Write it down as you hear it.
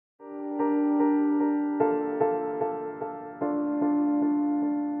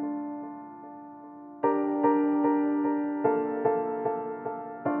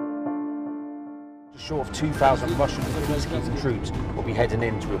short of 2,000 Russian peacekeeping troops will be heading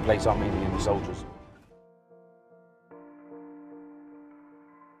in to replace Armenian soldiers.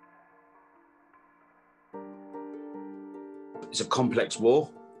 It's a complex war.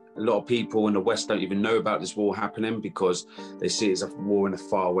 A lot of people in the West don't even know about this war happening because they see it as a war in a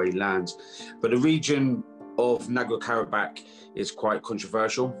faraway land. But the region of Nagorno-Karabakh is quite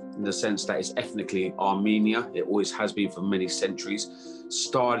controversial in the sense that it's ethnically Armenia. It always has been for many centuries.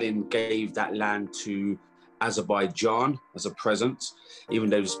 Stalin gave that land to Azerbaijan as a present, even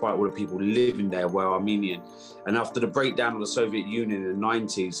though despite all the people living there were Armenian. And after the breakdown of the Soviet Union in the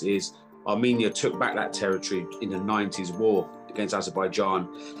 90s, Armenia took back that territory in the 90s war against Azerbaijan,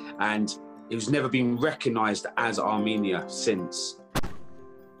 and it was never been recognized as Armenia since.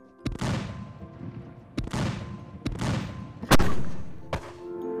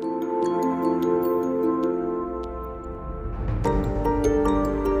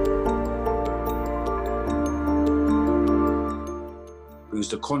 It was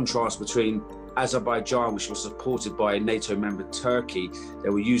the contrast between Azerbaijan, which was supported by a NATO member Turkey. They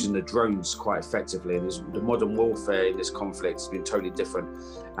were using the drones quite effectively, and the modern warfare in this conflict has been totally different.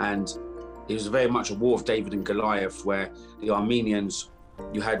 And it was very much a war of David and Goliath, where the Armenians,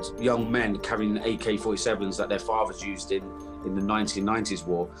 you had young men carrying AK-47s that their fathers used in the 1990s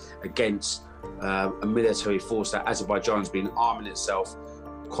war against a military force that Azerbaijan's been arming itself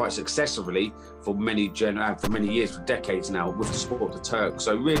quite successfully for many years, for decades now, with the support of the Turks.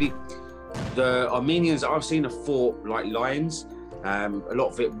 So really, the Armenians I've seen have fought like lions. A lot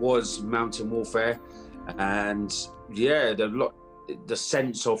of it was mountain warfare, and yeah, the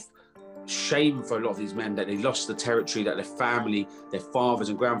sense of shame for a lot of these men that they lost the territory that their family, their fathers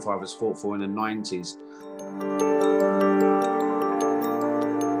and grandfathers fought for in the 90s.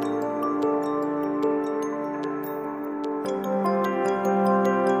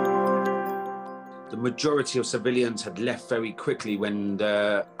 The majority of civilians had left very quickly when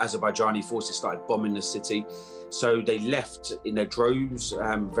the Azerbaijani forces started bombing the city. So they left in their droves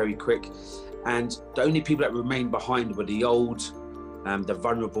very quick. And the only people that remained behind were the old, the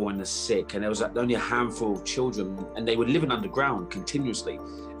vulnerable and the sick. And there was only a handful of children, and they were living underground continuously.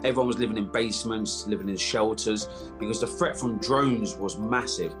 Everyone was living in basements, living in shelters, because the threat from drones was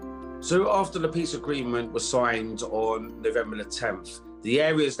massive. So after the peace agreement was signed on November the 10th, the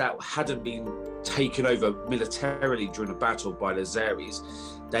areas that hadn't been taken over militarily during the battle by the Azeris,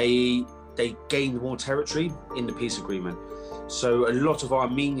 they gained more territory in the peace agreement. So a lot of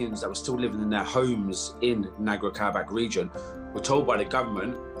Armenians that were still living in their homes in Nagorno-Karabakh region were told by the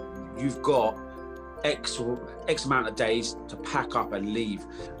government, you've got X amount of days to pack up and leave.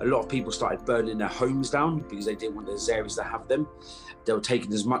 A lot of people started burning their homes down because they didn't want the Azeris to have them. They were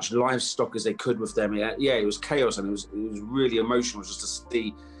taking as much livestock as they could with them. Yeah, it was chaos, and it was really emotional just to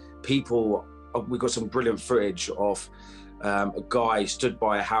see people. We got some brilliant footage of a guy stood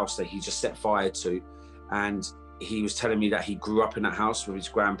by a house that he just set fire to, and he was telling me that he grew up in that house with his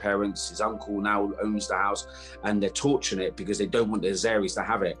grandparents. His uncle now owns the house, and they're torching it because they don't want the Azeris to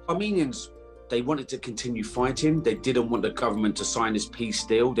have it. Armenians, they wanted to continue fighting. They didn't want the government to sign this peace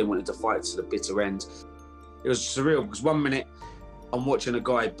deal. They wanted to fight to the bitter end. It was surreal because one minute I'm watching a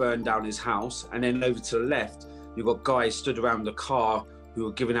guy burn down his house, and then over to the left, you've got guys stood around the car who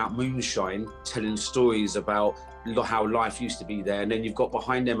are giving out moonshine, telling stories about how life used to be there. And then you've got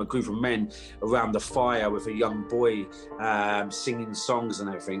behind them a group of men around the fire with a young boy singing songs and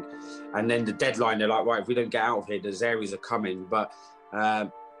everything. And then the deadline, they're like, right, if we don't get out of here, the Azeris are coming. But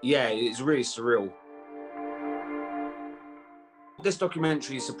yeah, it's really surreal. This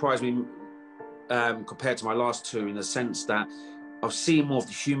documentary surprised me compared to my last two, in the sense that I've seen more of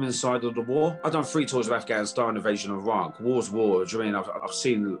the human side of the war. I've done 3 tours of Afghanistan, invasion of Iraq. War's war. Do you mean I've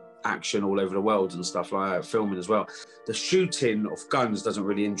seen action all over the world and stuff like that, filming as well. The shooting of guns doesn't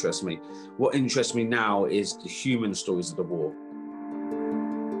really interest me. What interests me now is the human stories of the war.